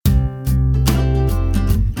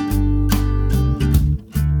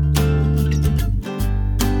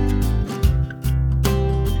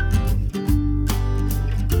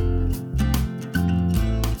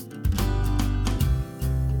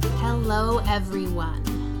everyone.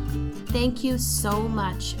 Thank you so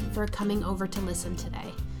much for coming over to listen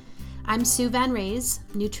today. I'm Sue Van Raes,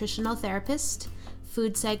 nutritional therapist,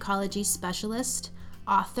 food psychology specialist,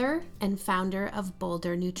 author, and founder of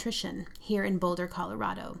Boulder Nutrition here in Boulder,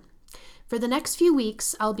 Colorado. For the next few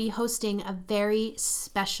weeks, I'll be hosting a very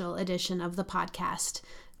special edition of the podcast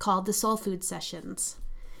called the Soul Food Sessions.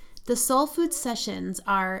 The Soul Food Sessions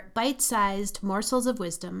are bite-sized morsels of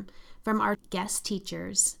wisdom from our guest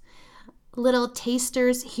teachers, little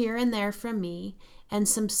tasters here and there from me, and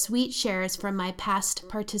some sweet shares from my past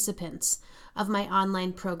participants of my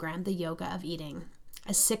online program, The Yoga of Eating,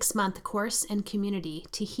 a 6-month course and community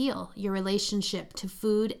to heal your relationship to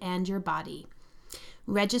food and your body.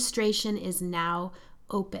 Registration is now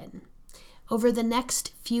open. Over the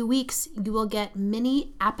next few weeks, you will get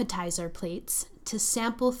mini appetizer plates to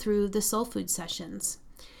sample through the Soul Food Sessions.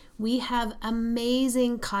 We have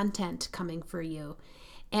amazing content coming for you.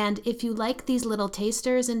 And if you like these little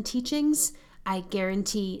tasters and teachings, I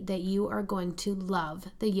guarantee that you are going to love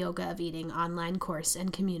the Yoga of Eating online course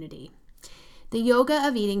and community. The Yoga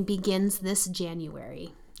of Eating begins this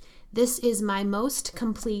January. This is my most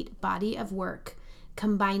complete body of work,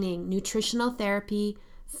 combining nutritional therapy,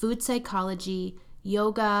 food psychology,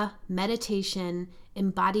 yoga, meditation,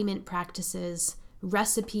 embodiment practices,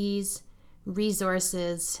 recipes,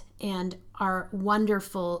 resources, and our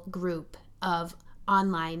wonderful group of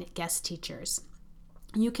online guest teachers.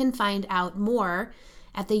 You can find out more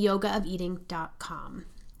at theyogaofeating.com.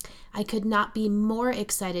 I could not be more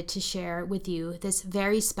excited to share with you this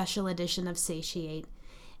very special edition of Satiate,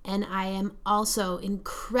 and I am also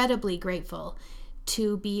incredibly grateful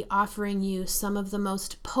to be offering you some of the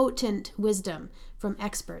most potent wisdom from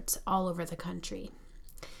experts all over the country.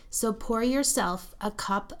 So pour yourself a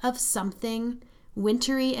cup of something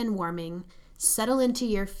wintry and warming, settle into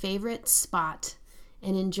your favorite spot,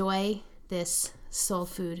 and enjoy this soul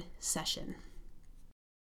food session.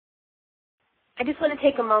 I just want to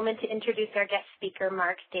take a moment to introduce our guest speaker,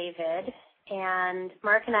 Mark David. And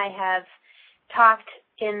Mark and I have talked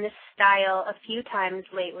in this style a few times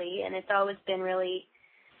lately, and it's always been really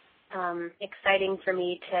exciting for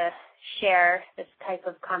me to share this type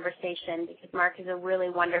of conversation because Mark is a really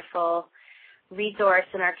wonderful resource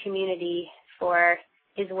in our community for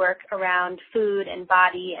his work around food and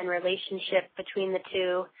body and relationship between the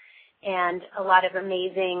two, and a lot of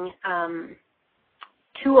amazing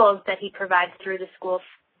tools that he provides through the school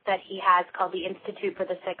that he has called the Institute for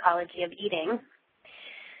the Psychology of Eating.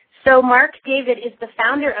 So Mark David is the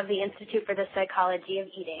founder of the Institute for the Psychology of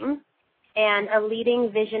Eating and a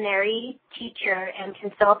leading visionary teacher and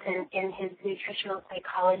consultant in his nutritional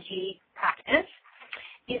psychology practice.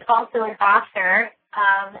 He's also an author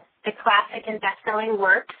of the classic and best-selling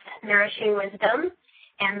works, Nourishing Wisdom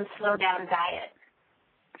and The Slow Down Diet.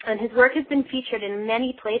 And his work has been featured in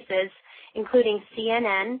many places, including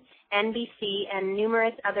CNN, NBC, and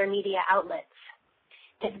numerous other media outlets.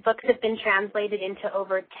 His books have been translated into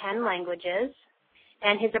over 10 languages,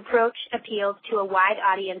 and his approach appeals to a wide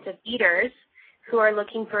audience of eaters who are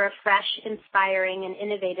looking for a fresh, inspiring, and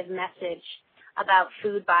innovative message about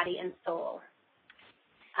food, body, and soul.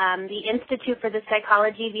 The Institute for the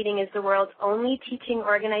Psychology of Eating is the world's only teaching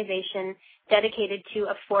organization dedicated to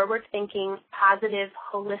a forward-thinking, positive,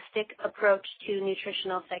 holistic approach to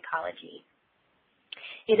nutritional psychology.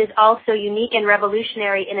 It is also unique and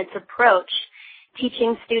revolutionary in its approach,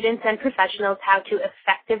 teaching students and professionals how to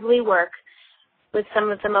effectively work with some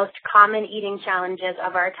of the most common eating challenges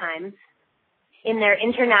of our times. In their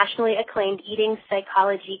internationally acclaimed Eating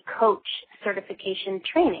Psychology Coach certification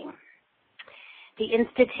training. The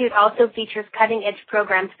Institute also features cutting-edge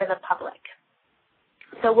programs for the public.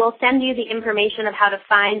 So we'll send you the information of how to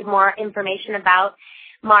find more information about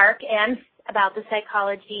Mark and about the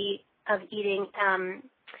psychology of eating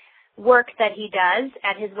work that he does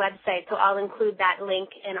at his website. So I'll include that link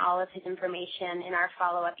and all of his information in our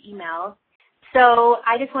follow-up email. So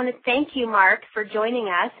I just want to thank you, Mark, for joining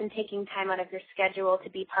us and taking time out of your schedule to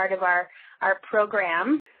be part of our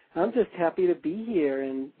program. I'm just happy to be here,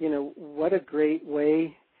 and, what a great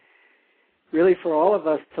way really for all of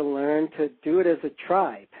us to learn to do it as a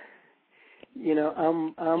tribe.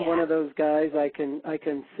 I'm one of those guys, I can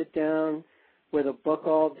sit down with a book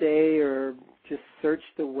all day or just search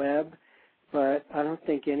the web, but I don't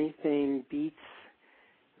think anything beats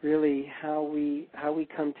really how we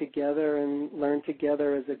come together and learn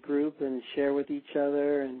together as a group and share with each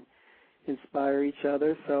other and inspire each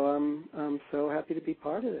other. So I'm so happy to be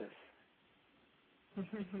part of this.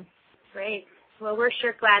 Great. Well, we're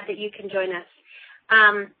sure glad that you can join us.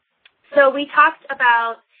 So we talked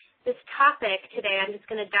about this topic today. I'm just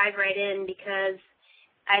going to dive right in because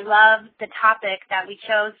I love the topic that we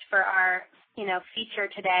chose for our, feature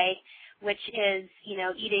today, which is,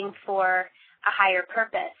 eating for a higher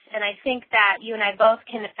purpose. And I think that you and I both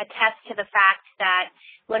can attest to the fact that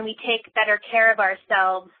when we take better care of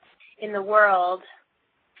ourselves in the world,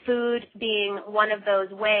 food being one of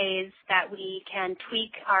those ways that we can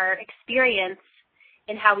tweak our experience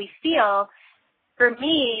in how we feel, for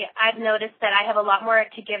me, I've noticed that I have a lot more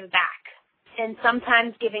to give back. And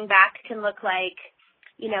sometimes giving back can look like,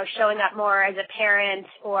 showing up more as a parent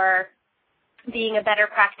or being a better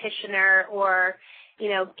practitioner or,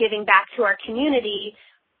 giving back to our community.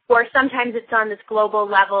 Or sometimes it's on this global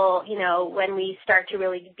level, when we start to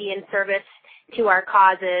really be in service to our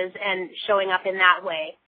causes and showing up in that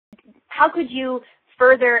way. How could you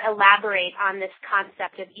further elaborate on this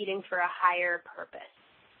concept of eating for a higher purpose?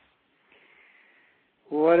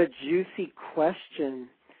 What a juicy question.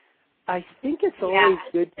 I think it's always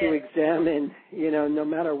good to examine, no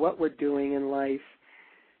matter what we're doing in life,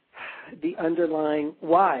 the underlying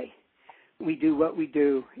why we do what we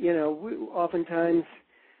do. Oftentimes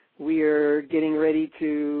we're getting ready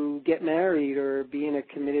to get married or be in a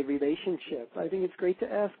committed relationship. I think it's great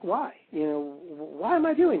to ask why. Why am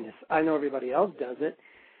I doing this? I know everybody else does it.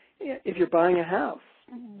 If you're buying a house,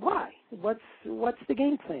 why? What's the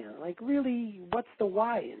game plan? Like, really, what's the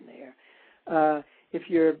why in there? If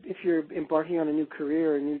you're embarking on a new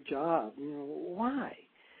career or a new job, why?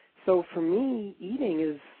 So for me, eating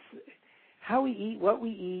is how we eat, what we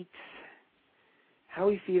eat, how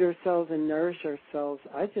we feed ourselves and nourish ourselves.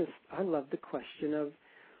 I love the question of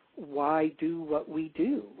why do what we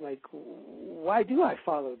do? Like, why do I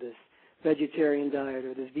follow this vegetarian diet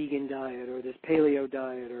or this vegan diet or this paleo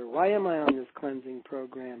diet, or why am I on this cleansing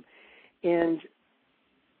program? And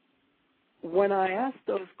when I ask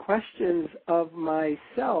those questions of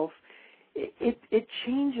myself, it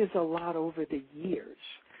changes a lot over the years.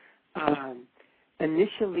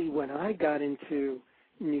 Initially, when I got into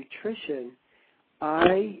nutrition,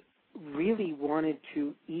 I really wanted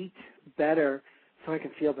to eat better so I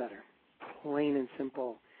can feel better, plain and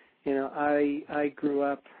simple. I grew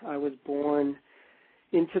up, I was born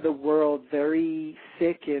into the world very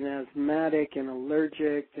sick and asthmatic and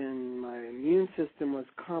allergic, and my immune system was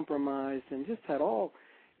compromised, and just had all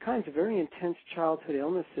kinds of very intense childhood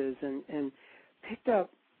illnesses, and picked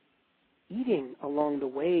up eating along the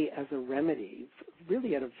way as a remedy.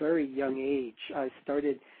 Really at a very young age, I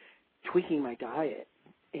started tweaking my diet,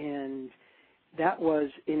 and that was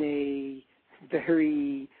in a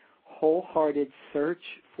very wholehearted search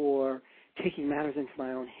for taking matters into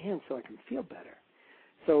my own hands so I can feel better.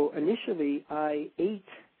 So initially I ate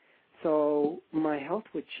so my health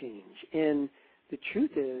would change, and the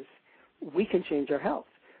truth is we can change our health.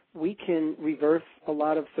 We can reverse a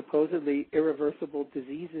lot of supposedly irreversible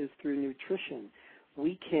diseases through nutrition.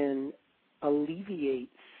 We can alleviate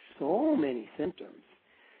so many symptoms.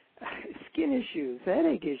 Skin issues,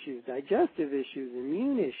 headache issues, digestive issues,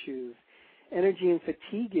 immune issues, energy and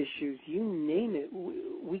fatigue issues, you name it.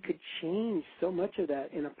 We could change so much of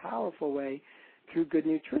that in a powerful way through good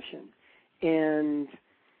nutrition. And,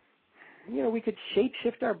 we could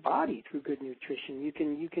shape-shift our body through good nutrition. You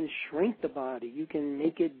can shrink the body. You can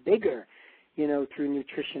make it bigger, through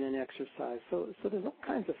nutrition and exercise. So there's all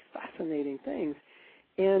kinds of fascinating things.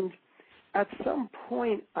 And at some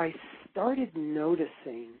point, I started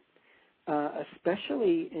noticing,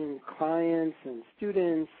 especially in clients and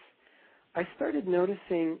students, I started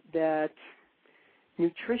noticing that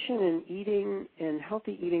nutrition and eating and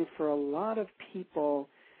healthy eating for a lot of people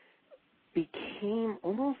became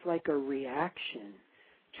almost like a reaction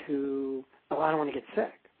to, I don't want to get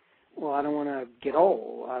sick. Well, I don't want to get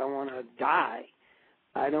old. I don't want to die.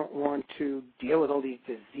 I don't want to deal with all these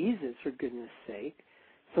diseases, for goodness sake.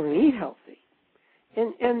 So we eat healthy.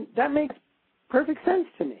 And that makes perfect sense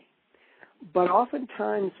to me. But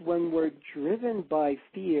oftentimes when we're driven by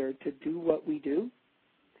fear to do what we do,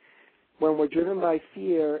 when we're driven by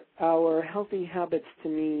fear, our healthy habits, to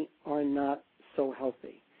me, are not so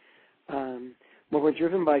healthy. When we're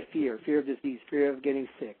driven by fear of disease, fear of getting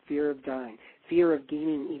sick, fear of dying, fear of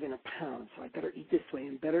gaining even a pound, so I better eat this way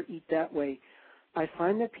and better eat that way, I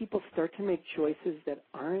find that people start to make choices that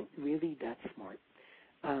aren't really that smart.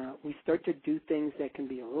 We start to do things that can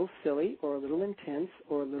be a little silly or a little intense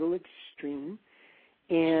or a little extreme,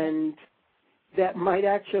 and that might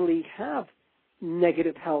actually have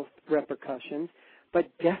negative health repercussions, but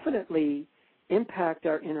definitely impact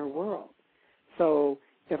our inner world. So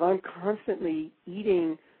if I'm constantly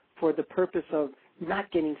eating for the purpose of not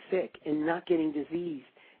getting sick and not getting diseased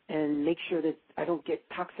and make sure that I don't get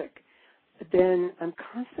toxic, then I'm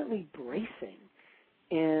constantly bracing.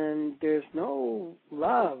 and there's no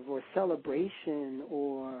love or celebration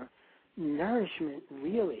or nourishment,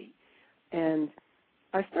 really. And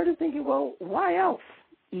I started thinking, well, why else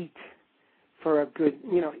eat for a good,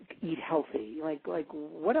 eat healthy? Like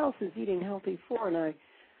what else is eating healthy for? And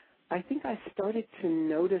I think I started to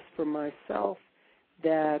notice for myself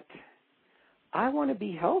that I want to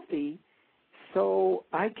be healthy so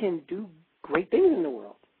I can do great things in the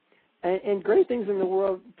world. And great things in the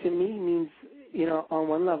world to me means, on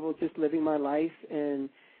one level, just living my life and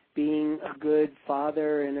being a good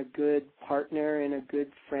father and a good partner and a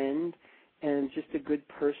good friend and just a good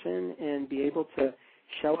person, and be able to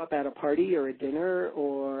show up at a party or a dinner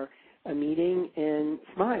or a meeting and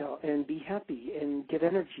smile and be happy and give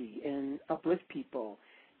energy and uplift people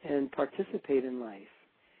and participate in life.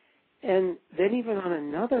 And then even on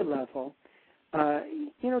another level,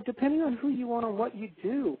 depending on who you are and what you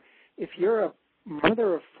do, if you're a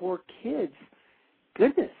mother of 4 kids,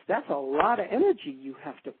 goodness, that's a lot of energy you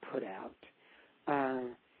have to put out.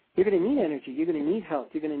 You're going to need energy. You're going to need health.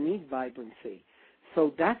 You're going to need vibrancy.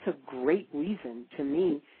 So that's a great reason to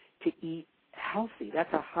me to eat healthy.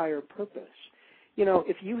 That's a higher purpose.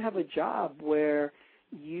 If you have a job where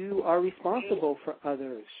you are responsible for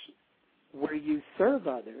others, where you serve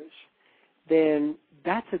others, then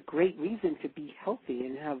that's a great reason to be healthy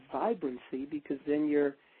and have vibrancy, because then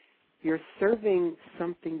you're serving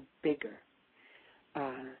something bigger.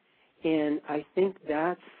 And I think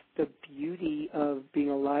that's the beauty of being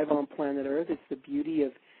alive on planet Earth. It's the beauty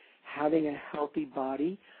of having a healthy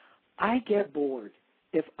body. I get bored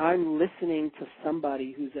if I'm listening to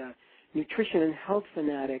somebody who's a nutrition and health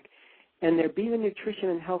fanatic, and they're being a nutrition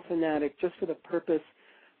and health fanatic just for the purpose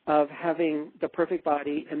of having the perfect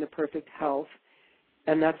body and the perfect health,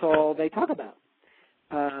 and that's all they talk about.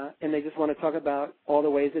 And they just want to talk about all the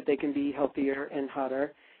ways that they can be healthier and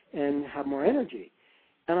hotter and have more energy.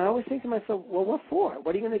 And I always think to myself, well, what for?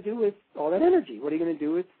 What are you going to do with all that energy? What are you going to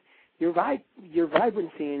do with your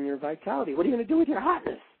vibrancy and your vitality? What are you going to do with your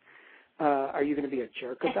hotness? Are you going to be a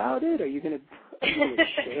jerk about it? Are you going to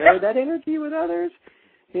share that energy with others?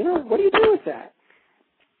 What do you do with that?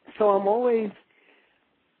 So I'm always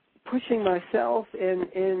pushing myself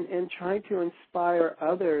and trying to inspire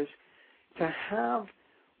others to have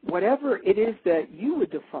whatever it is that you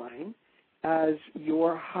would define as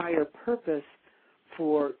your higher purpose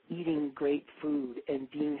for eating great food and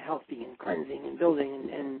being healthy and cleansing and building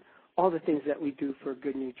and all the things that we do for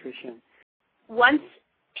good nutrition. Once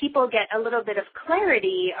people get a little bit of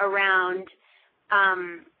clarity around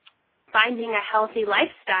finding a healthy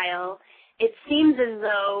lifestyle, it seems as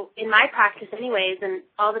though, in my practice anyways, and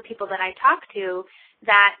all the people that I talk to,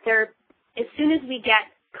 that as soon as we get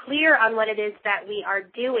clear on what it is that we are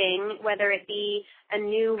doing, whether it be a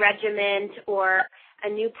new regiment or a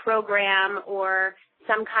new program or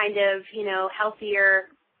some kind of, healthier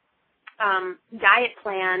diet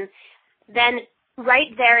plan, then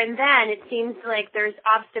right there and then it seems like there's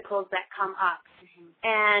obstacles that come up. Mm-hmm.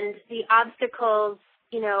 And the obstacles,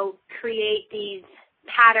 create these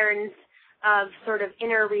patterns of sort of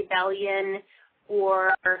inner rebellion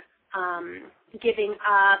or giving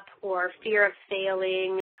up or fear of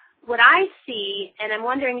failing. What I see, and I'm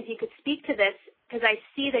wondering if you could speak to this, because I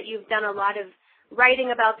see that you've done a lot of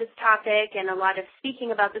writing about this topic and a lot of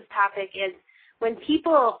speaking about this topic, is when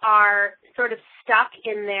people are sort of stuck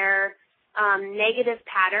in their negative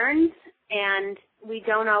patterns, and we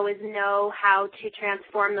don't always know how to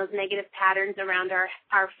transform those negative patterns around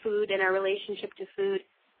our food and our relationship to food.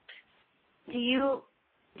 Do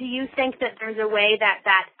you think that there's a way that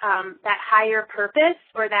higher purpose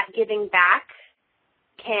or that giving back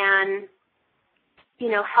can,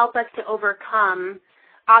 help us to overcome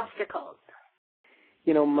obstacles?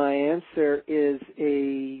 My answer is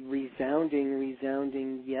a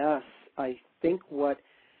resounding yes. I think what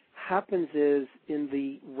happens is, in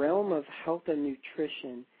the realm of health and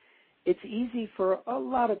nutrition, it's easy for a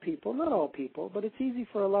lot of people, not all people, but it's easy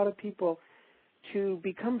for a lot of people to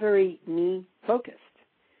become very me-focused,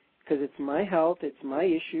 because it's my health, it's my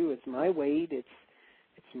issue, it's my weight, it's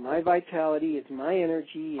my vitality, it's my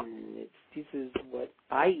energy, and this is what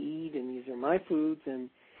I eat, and these are my foods, and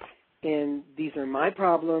these are my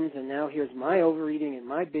problems, and now here's my overeating and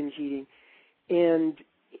my binge eating, and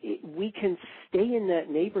we can stay in that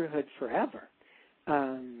neighborhood forever,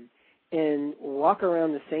 and walk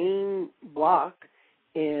around the same block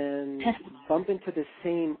and bump into the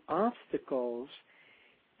same obstacles,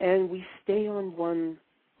 and we stay on one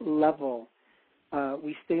level.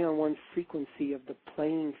 We stay on one frequency of the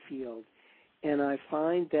playing field. And I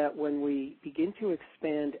find that when we begin to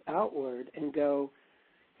expand outward and go,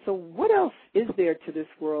 so what else is there to this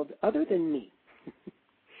world other than me?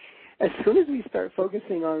 as soon as we start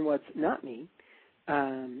focusing on what's not me,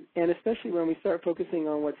 and especially when we start focusing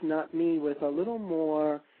on what's not me with a little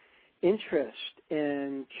more interest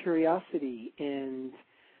and curiosity and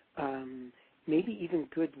maybe even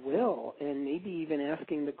goodwill, and maybe even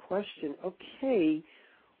asking the question, okay,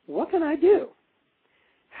 what can I do?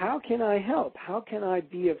 How can I help? How can I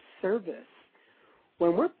be of service?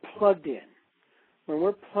 When we're plugged in, when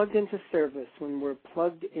we're plugged into service, when we're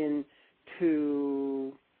plugged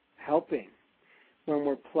into helping, when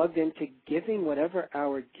we're plugged into giving whatever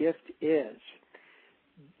our gift is,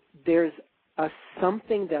 there's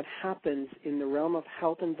something that happens in the realm of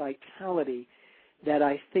health and vitality that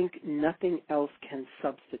I think nothing else can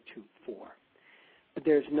substitute for.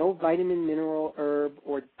 There's no vitamin, mineral, herb,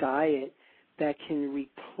 or diet that can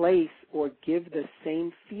replace or give the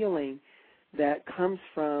same feeling that comes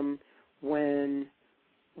from when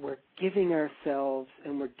we're giving ourselves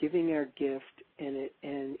and we're giving our gift and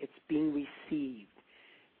it's being received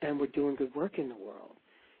and we're doing good work in the world.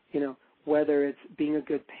 You know, whether it's being a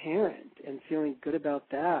good parent and feeling good about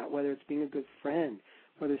that, whether it's being a good friend,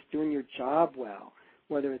 whether it's doing your job well,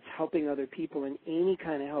 whether it's helping other people in any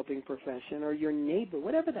kind of helping profession or your neighbor,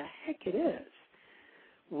 whatever the heck it is,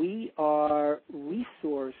 we are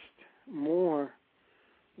resourced more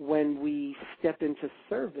when we step into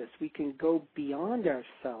service. We can go beyond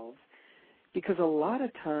ourselves because a lot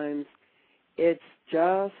of times it's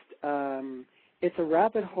just, it's a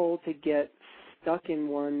rabbit hole to get stuck in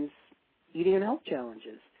one's eating and health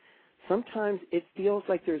challenges. Sometimes it feels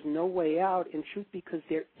like there's no way out, in truth, because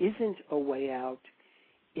there isn't a way out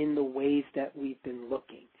in the ways that we've been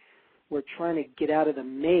looking. We're trying to get out of the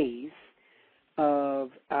maze of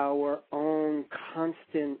our own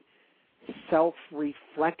constant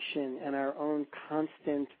self-reflection and our own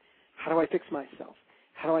constant, how do I fix myself?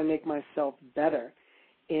 How do I make myself better?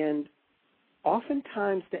 And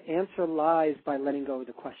oftentimes the answer lies by letting go of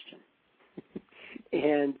the question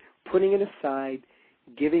and putting it aside,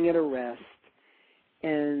 giving it a rest,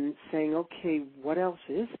 and saying, okay, what else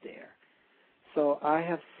is there? So I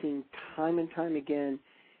have seen time and time again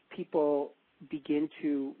people begin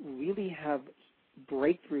to really have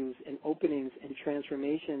breakthroughs and openings and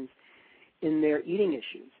transformations in their eating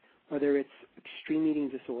issues, whether it's extreme eating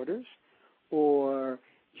disorders or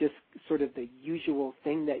just sort of the usual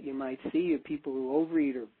thing that you might see of people who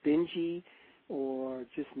overeat or binge eat or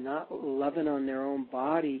just not loving on their own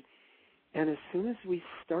body. And as soon as we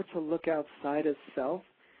start to look outside of self,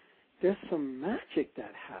 there's some magic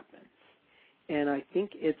that happens. And I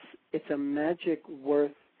think it's a magic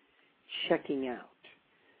worth checking out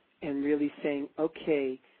and really saying,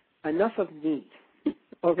 okay, enough of me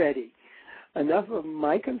already. Enough of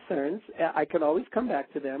my concerns. I could always come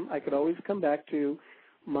back to them. I could always come back to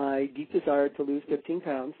my deep desire to lose 15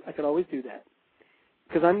 pounds. I could always do that.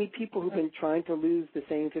 Because I meet people who've been trying to lose the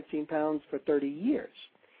same 15 pounds for 30 years.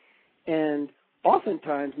 And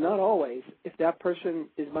oftentimes, not always, if that person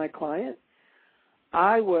is my client,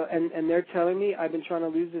 I will, and they're telling me I've been trying to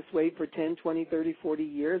lose this weight for 10, 20, 30, 40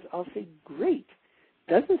 years, I'll say, great.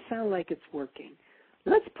 Doesn't sound like it's working.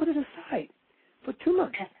 Let's put it aside for 2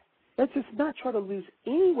 months. Let's just not try to lose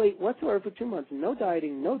any weight whatsoever for 2 months. No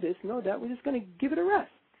dieting, no this, no that. We're just going to give it a rest.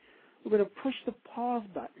 We're going to push the pause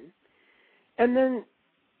button and then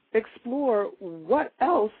explore what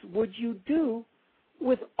else would you do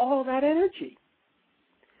with all that energy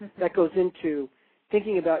that goes into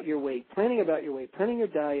thinking about your weight, planning your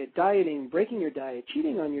diet, dieting, breaking your diet,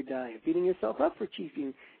 cheating on your diet, beating yourself up for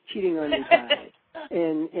cheating on your diet.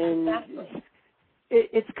 And exactly.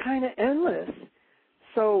 It's kind of endless.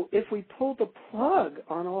 So if we pull the plug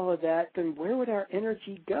on all of that, then where would our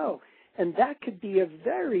energy go? And that could be a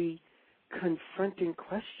very confronting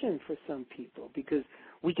question for some people because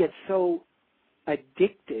we get so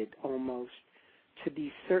addicted almost to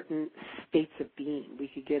these certain states of being. We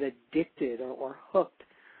could get addicted or hooked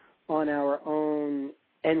on our own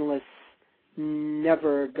endless,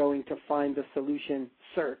 never going to find the solution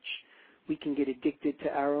search. We can get addicted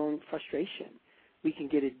to our own frustration. We can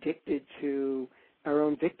get addicted to our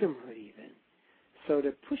own victimhood even. So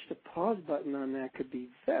to push the pause button on that could be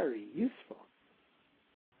very useful.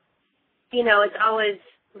 You know, it's always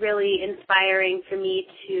really inspiring for me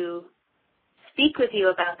to speak with you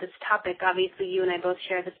about this topic. Obviously, you and I both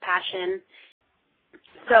share this passion.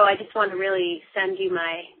 So I just want to really send you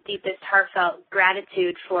my deepest heartfelt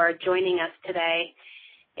gratitude for joining us today.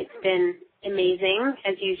 It's been amazing,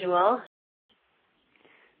 as usual.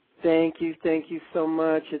 Thank you so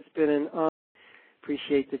much. It's been an honor.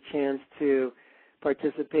 Appreciate the chance to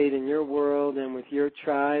participate in your world and with your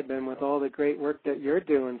tribe and with all the great work that you're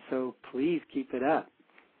doing. So please keep it up.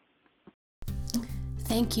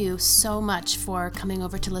 Thank you so much for coming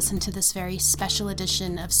over to listen to this very special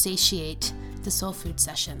edition of Satiate, the Soul Food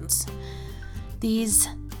Sessions. These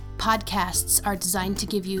podcasts are designed to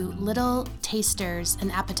give you little tasters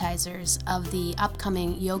and appetizers of the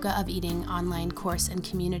upcoming Yoga of Eating online course and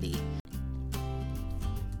community.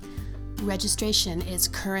 Registration is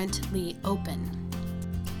currently open.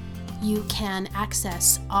 You can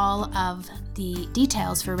access all of the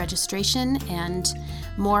details for registration and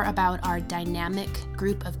more about our dynamic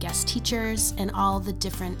group of guest teachers and all the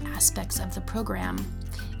different aspects of the program,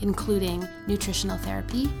 including nutritional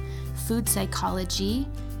therapy, food psychology,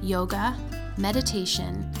 yoga,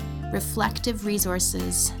 meditation, reflective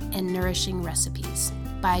resources, and nourishing recipes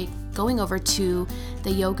by going over to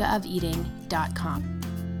theyogaofeating.com.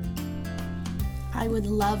 I would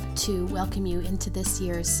love to welcome you into this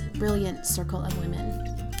year's brilliant Circle of Women,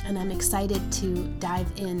 and I'm excited to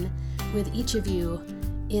dive in with each of you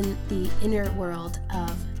in the inner world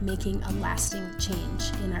of making a lasting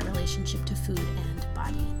change in our relationship to food and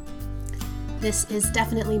body. This is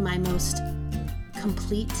definitely my most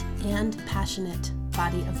complete and passionate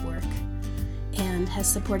body of work, and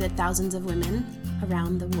has supported thousands of women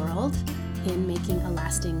around the world in making a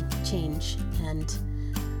lasting change and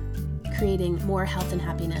creating more health and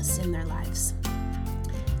happiness in their lives.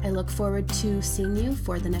 I look forward to seeing you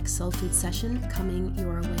for the next Soul Food session coming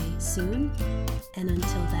your way soon. And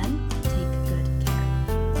until then, take